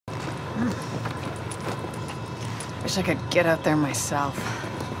Wish I could get out there myself.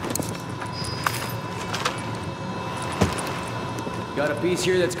 Got a piece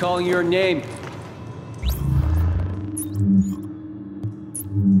here that's calling your name.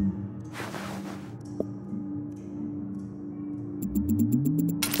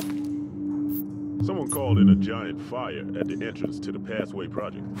 Someone called in a giant fire at the entrance to the Passway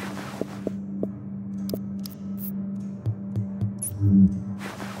project.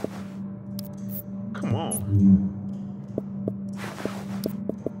 Come on.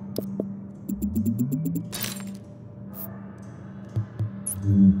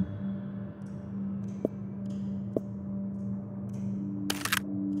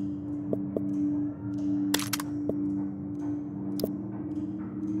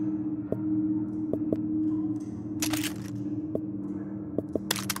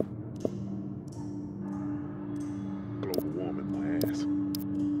 Global warming my ass.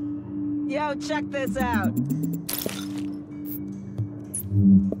 Yo, check this out.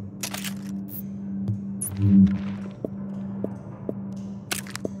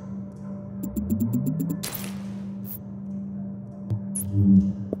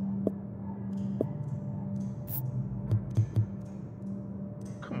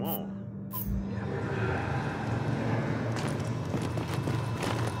 Come on.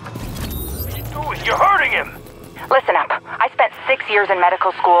 What are you doing? You're hurting him! Listen up. I spent 6 years in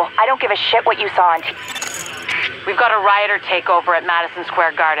medical school. I don't give a shit what you saw on TV. We've got a rioter takeover at Madison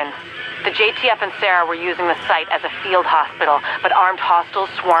Square Garden. The JTF and Sarah were using the site as a field hospital, but armed hostiles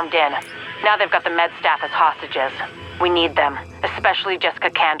swarmed in. Now they've got the med staff as hostages. We need them, especially Jessica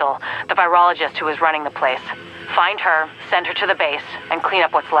Candle, the virologist who is running the place. Find her, send her to the base, and clean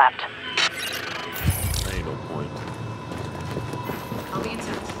up what's left. Ain't no point. I'll be in touch.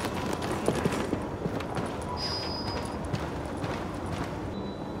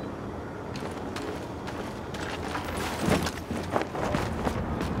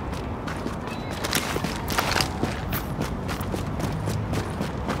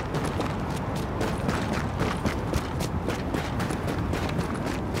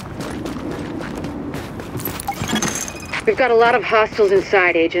 We've got a lot of hostiles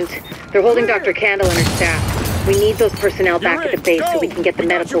inside, Agent. They're holding Dr. Candle and her staff. We need those personnel back at the base so we can get the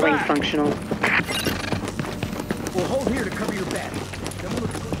medical wing functional. We'll hold here to cover your back. Then we'll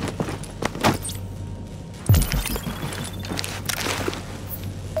look for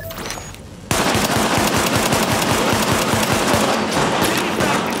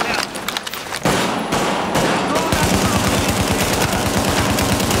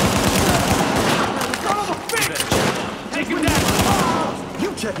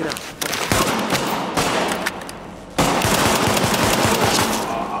check it out.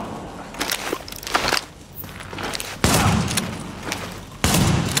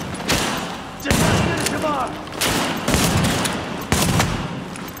 Just finish him off.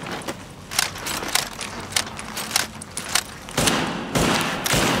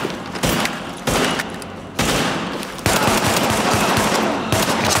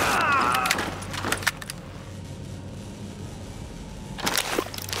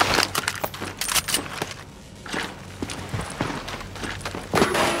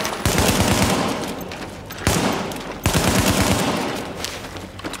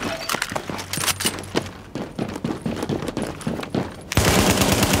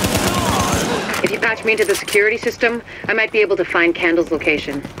 If you patch me into the security system, I might be able to find Candle's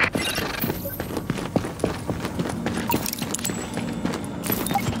location.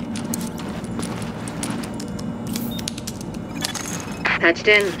 Patched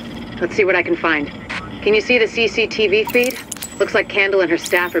in. Let's see what I can find. Can you see the CCTV feed? Looks like Candle and her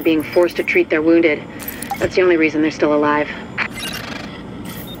staff are being forced to treat their wounded. That's the only reason they're still alive.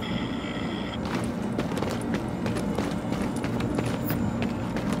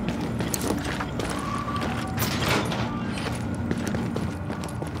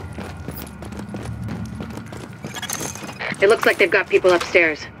 It looks like they've got people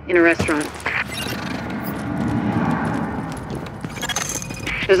upstairs, in a restaurant.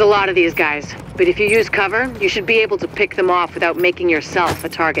 There's a lot of these guys, but if you use cover, you should be able to pick them off without making yourself a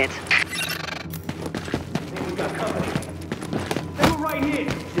target. We got company. They were right here.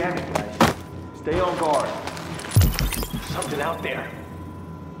 Damn it, guys. Stay on guard. Something out there.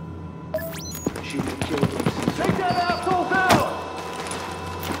 Shoot and kill them. Take that asshole down!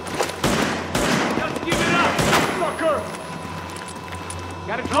 Just give it up, sucker!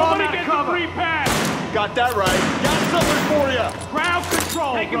 Gotta draw him out of cover. Free pass. Got that right. Got something for you. Ground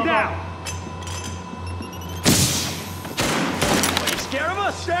control, take him down. Are you scared of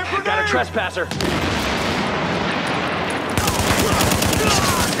us? Stand for Got a trespasser.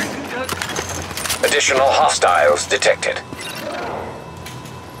 Additional hostiles detected.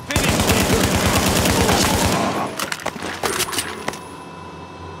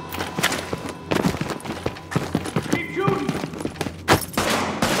 Keep shooting!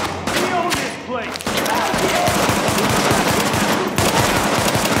 We own this place!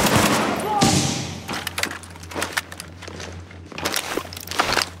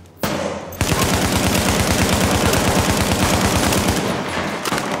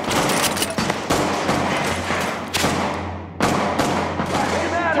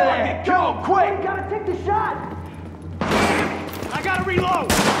 Go, quick! Gotta take the shot! I gotta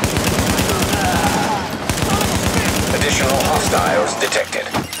reload! Additional hostiles detected.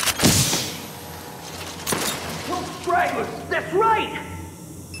 No stragglers! That's right!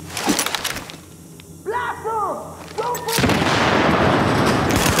 Blast them! Go for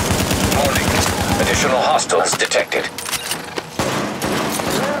Warning. Additional hostiles detected.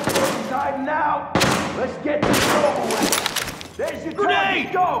 Everyone's hiding out! Let's get this over with! There's your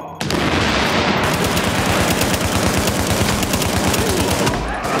grenade! Go!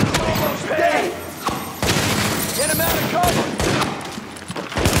 Stay! Get him out of cover!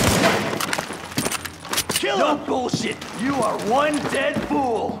 Kill him! No bullshit! You are one dead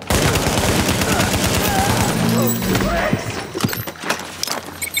fool!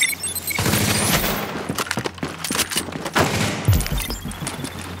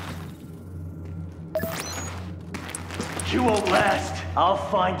 You won't last. I'll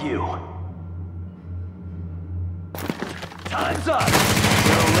find you. Time's up!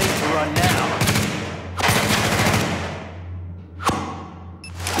 You're late to run now.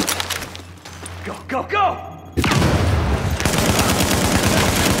 Go, go, go!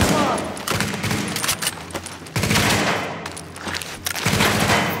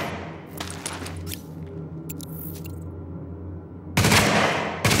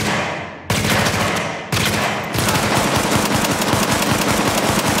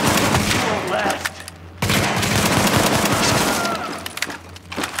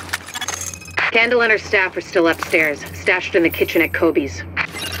 Candle and her staff are still upstairs, stashed in the kitchen at Kobe's.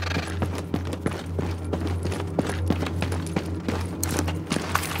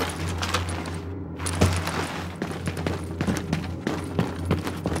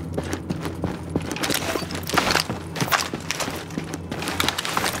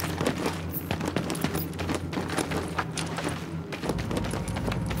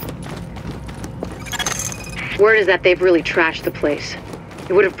 Word is that they've really trashed the place.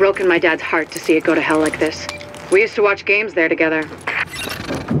 It would have broken my dad's heart to see it go to hell like this. We used to watch games there together.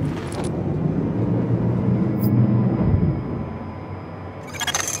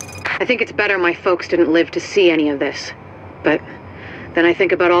 I think it's better my folks didn't live to see any of this. But then I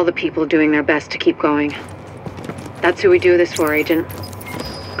think about all the people doing their best to keep going. That's who we do this for, Agent.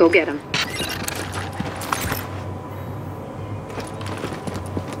 Go get him.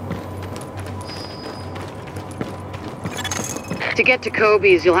 To get to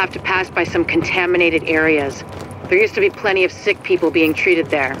Kobe's, you'll have to pass by some contaminated areas. There used to be plenty of sick people being treated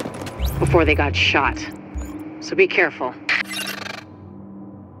there before they got shot. So be careful.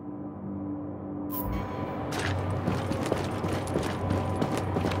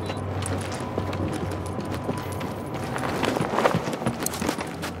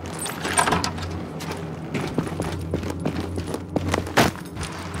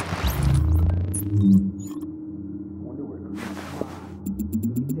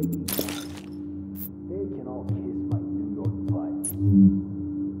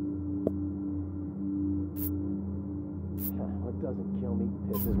 What doesn't kill me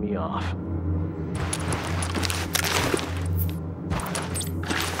pisses me off.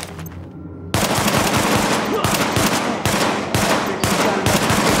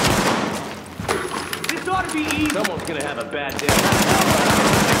 This ought to be easy. Someone's gonna have a bad day.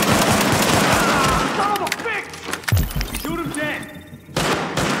 Son of a bitch! Shoot him dead!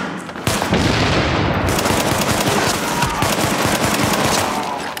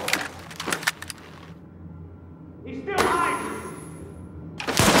 He's still hiding!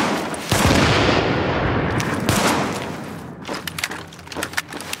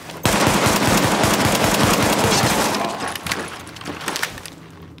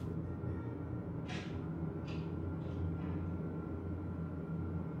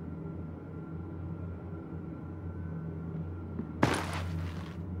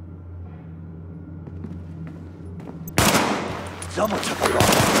 Someone took a run.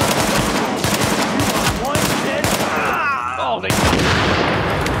 One dead. Oh, they.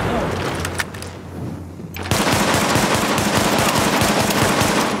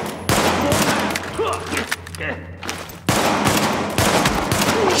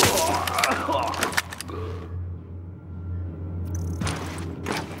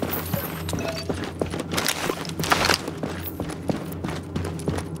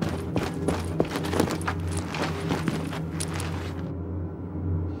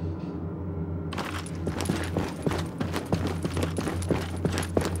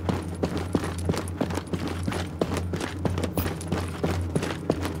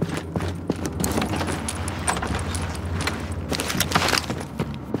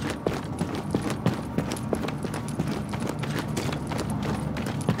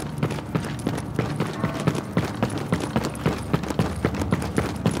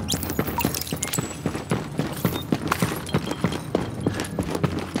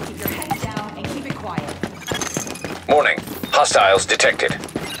 Hostiles detected. Take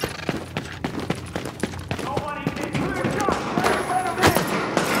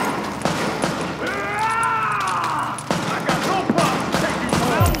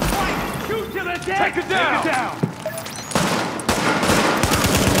it down! Take it down!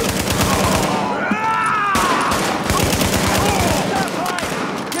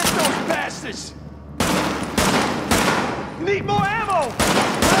 Get those bastards! Need more ammo!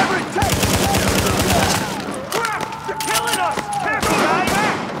 Whatever it takes! Crap! They're killing us! Careful,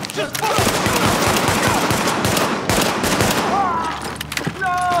 guys! Just fucking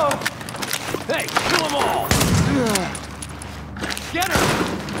no! Hey, kill them all! Get her!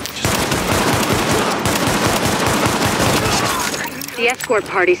 The escort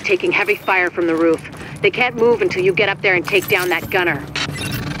party's taking heavy fire from the roof. They can't move until you get up there and take down that gunner.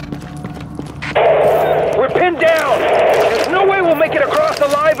 We're pinned down! There's no way we'll make it across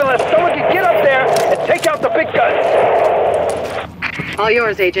alive unless someone can get up there and take out the big guns! All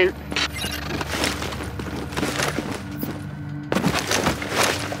yours, Agent.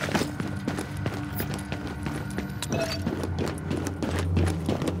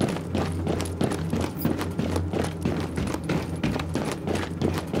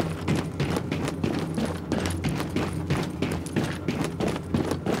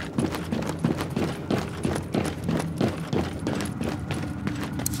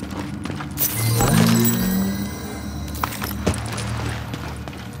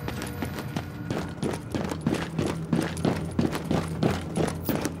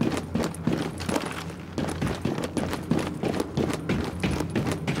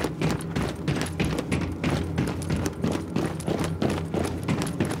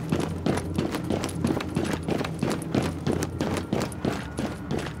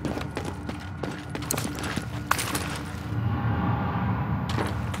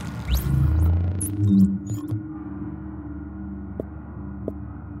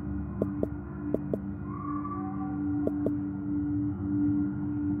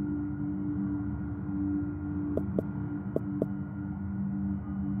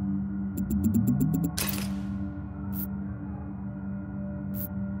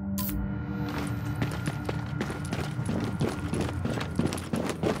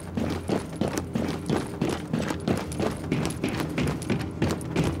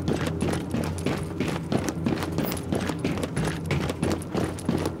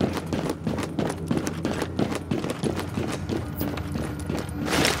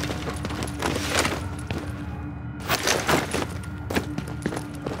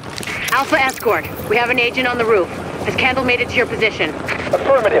 Alpha Escort, we have an agent on the roof. Has Candle made it to your position?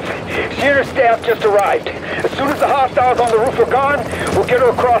 Affirmative. She and her staff just arrived. As soon as the hostiles on the roof are gone, we'll get her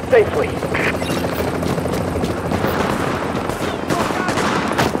across safely.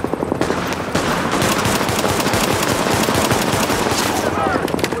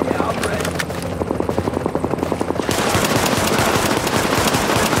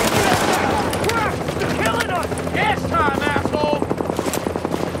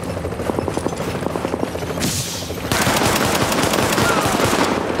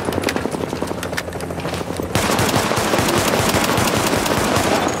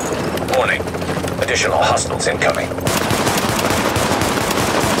 Additional hostiles incoming.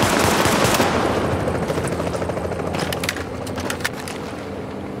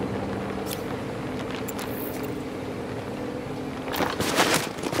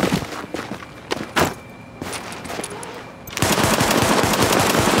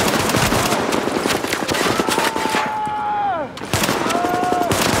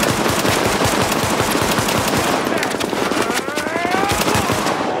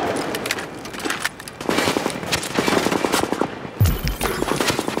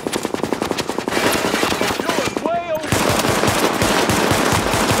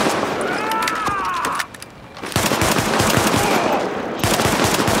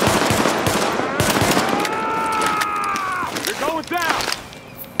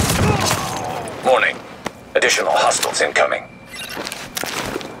 Warning. Additional hostiles incoming.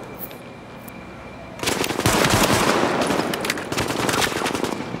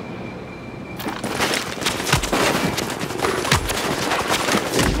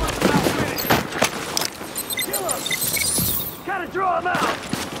 Gotta draw him out!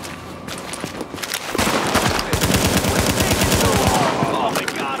 Oh, they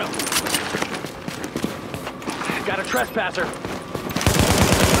got him! Got a trespasser.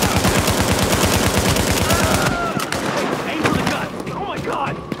 Aim for the gun! Oh my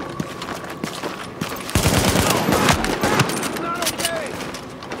god! Not okay!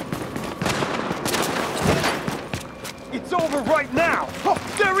 It's over right now! Oh,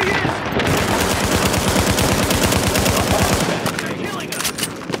 there he is!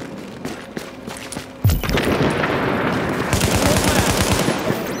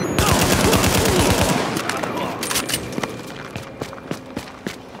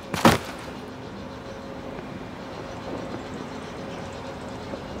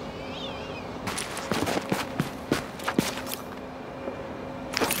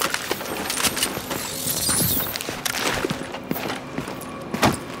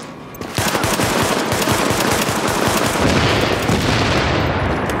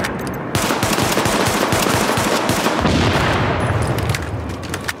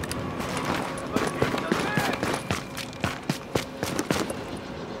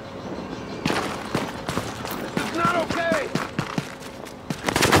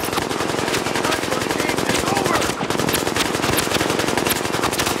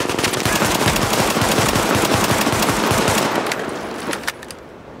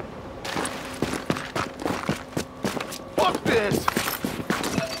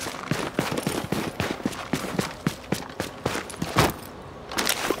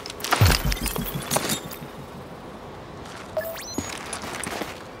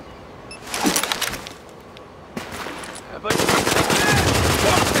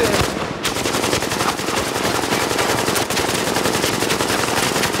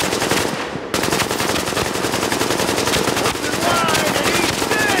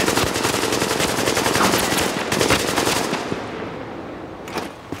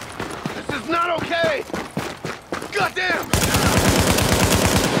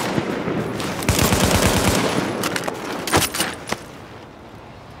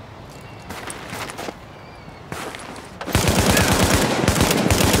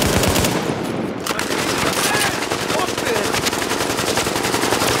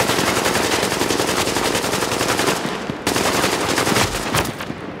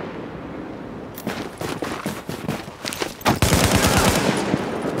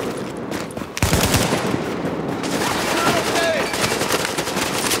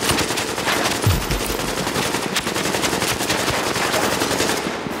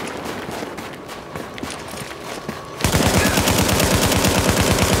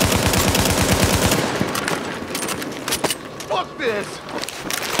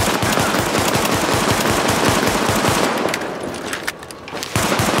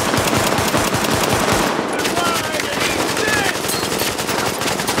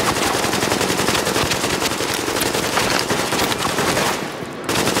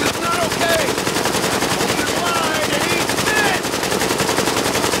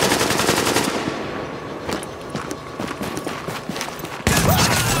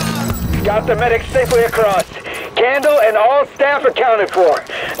 Got the medics safely across. Candle and all staff accounted for.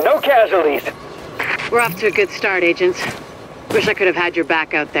 No casualties. We're off to a good start, agents. Wish I could have had your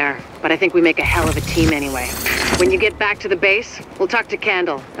back out there, but I think we make a hell of a team anyway. When you get back to the base, we'll talk to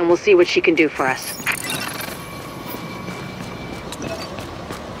Candle, and we'll see what she can do for us.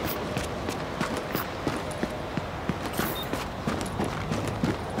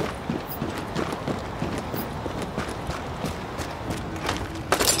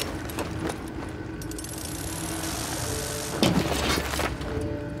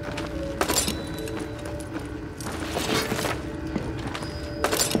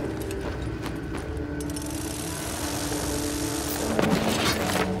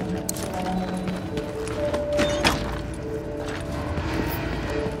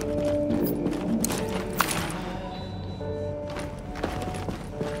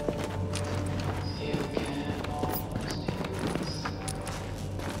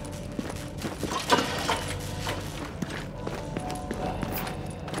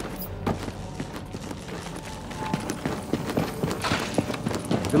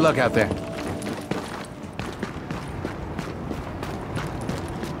 Good luck out there.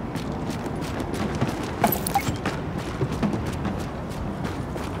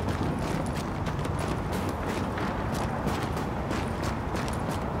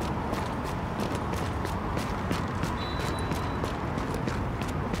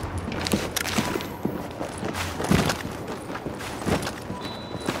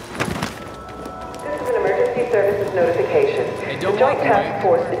 Services notification. The Joint Task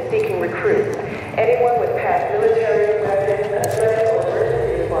Force is seeking recruits. Anyone with past military, weapons, athletic, or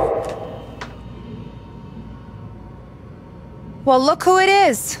emergency diplomas. Well, look who it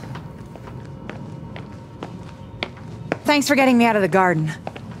is. Thanks for getting me out of the garden.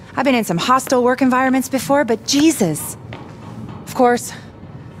 I've been in some hostile work environments before, but Jesus. Of course,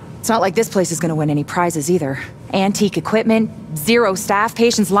 it's not like this place is gonna win any prizes either. Antique equipment, 0 staff,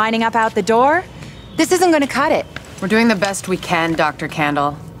 patients lining up out the door. This isn't gonna cut it. We're doing the best we can, Dr.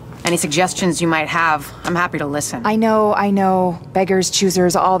 Candle. Any suggestions you might have, I'm happy to listen. I know. Beggars,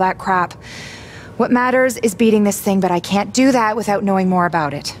 choosers, all that crap. What matters is beating this thing, but I can't do that without knowing more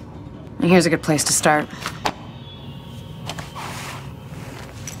about it. And here's a good place to start.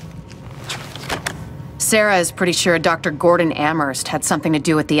 Sarah is pretty sure Dr. Gordon Amherst had something to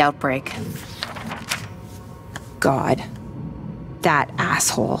do with the outbreak. God. That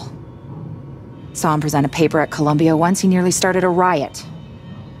asshole. Saw him present a paper at Columbia once. He nearly started a riot.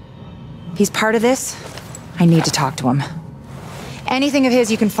 If he's part of this, I need to talk to him. Anything of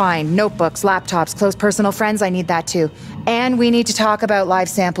his you can find. Notebooks, laptops, close personal friends, I need that too. And we need to talk about live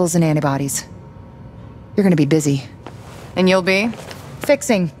samples and antibodies. You're gonna be busy. And you'll be?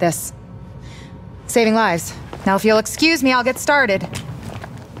 Fixing this. Saving lives. Now if you'll excuse me, I'll get started.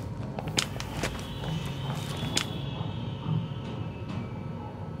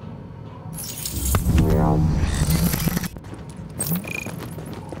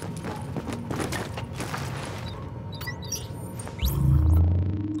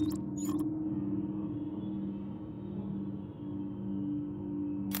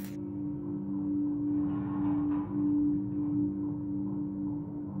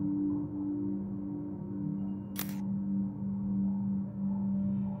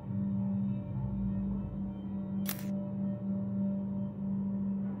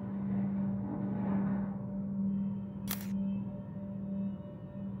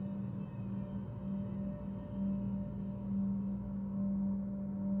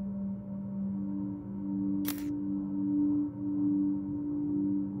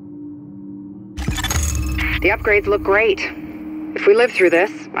 The upgrades look great. If we live through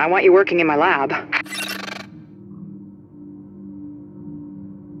this, I want you working in my lab.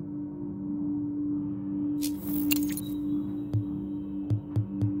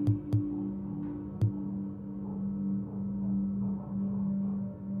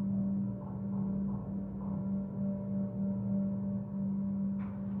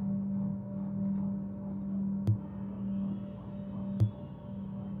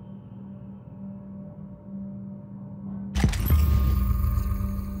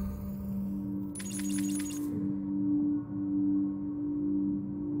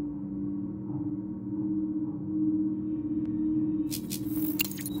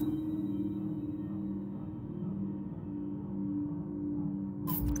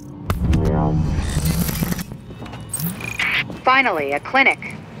 Finally, a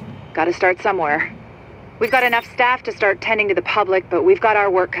clinic. Gotta start somewhere. We've got enough staff to start tending to the public, but we've got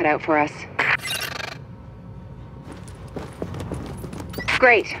our work cut out for us.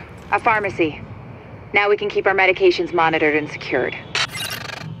 Great. A pharmacy. Now we can keep our medications monitored and secured.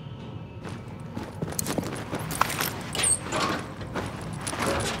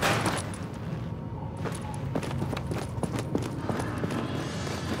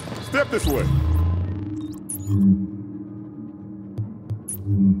 Step this way.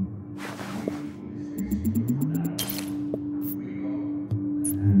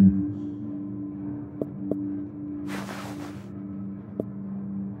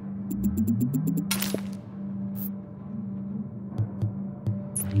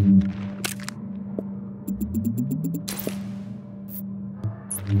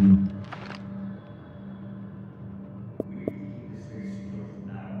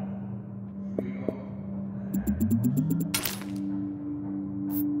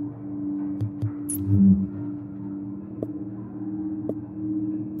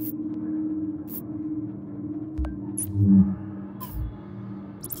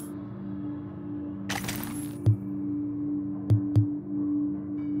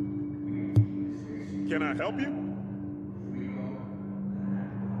 Can I help you?